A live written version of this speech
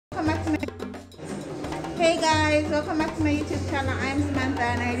Hey guys, welcome back to my YouTube channel. I'm Samantha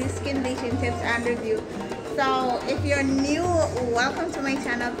and I do skin bleaching tips and review. So if you're new, welcome to my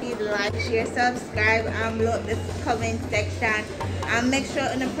channel. Please like, share, subscribe, and blow up the comment section. And make sure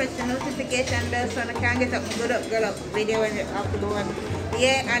to press the notification bell so I can get up good up video when you upload.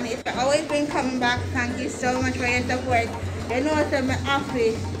 Yeah, and if you've always been coming back, thank you so much for your support. You know I'm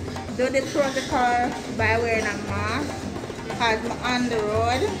happy do the protocol by wearing a mask because I'm on the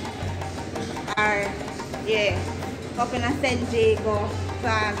road. Yeah, up in a San Diego,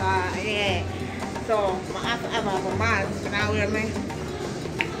 yeah. So I have to have a mask and I wear my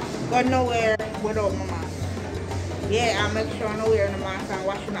go nowhere without my mask. Yeah, I make sure I wear the mask and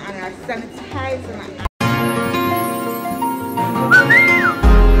wash my hands and sanitize my hands.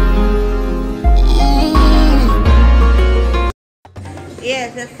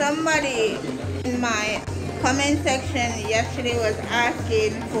 Yeah, so somebody in my comment section yesterday was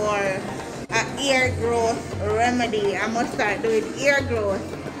asking for an ear growth remedy. I must start doing ear growth.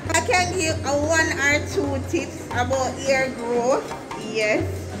 I can give a 1 or 2 tips about ear growth, yes,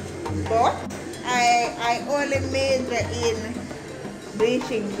 but I only major in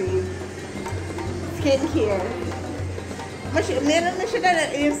bleaching cream, skincare. I should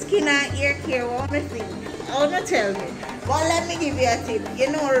have in skin and ear care. What me think? I wanna tell me. But let me give you a tip.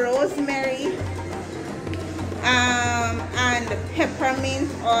 You know rosemary and peppermint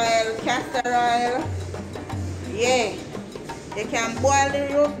oil, castor oil. Yeah, you can boil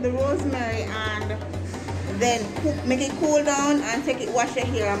the rosemary and then make it cool down and take it wash your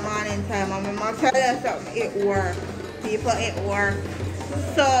hair at morning time. I'm gonna tell you something, it works. People, it works.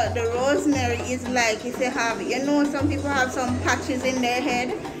 So the rosemary is like if you have, you know, some people have some patches in their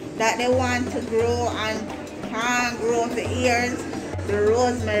head that they want to grow and can't grow the ears. The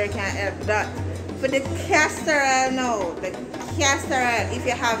rosemary can help that. For the castor oil now, the castor oil, if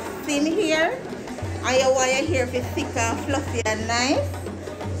you have thin hair and you want your hair to be thick and fluffy and nice,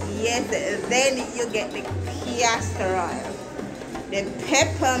 yes, then you get the castor oil. The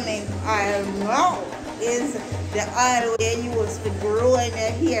peppermint oil now is the oil we use to grow in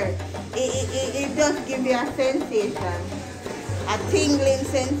your hair. It does give you a sensation, a tingling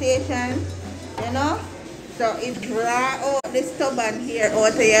sensation, you know. So it draw out the stubborn hair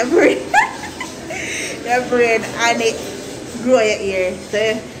out of your brain, your brain, and it grow your hair.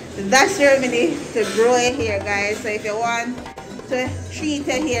 So that's your remedy to grow your hair, guys. So if you want to treat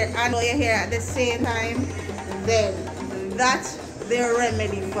your hair and grow your hair at the same time, then that's the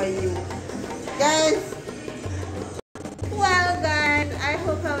remedy for you, guys. Well guys, I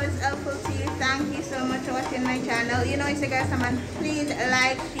hope I was helpful to you. Thank you so much for watching my channel. You know, it's a guys, someone please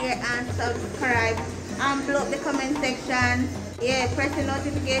like, share, and subscribe. And blow up the comment section. Yeah, press the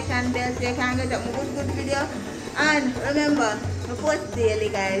notification bell so you can get up my good video. And remember, I post daily,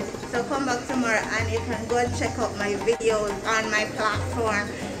 guys. So come back tomorrow and you can go and check out my videos on my platform.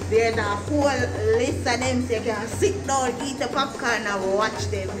 There's a whole list of them so you can sit down, eat a popcorn and watch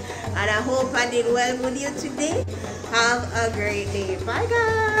them. And I hope I did well with you today. Have a great day. Bye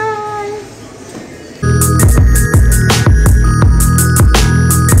guys.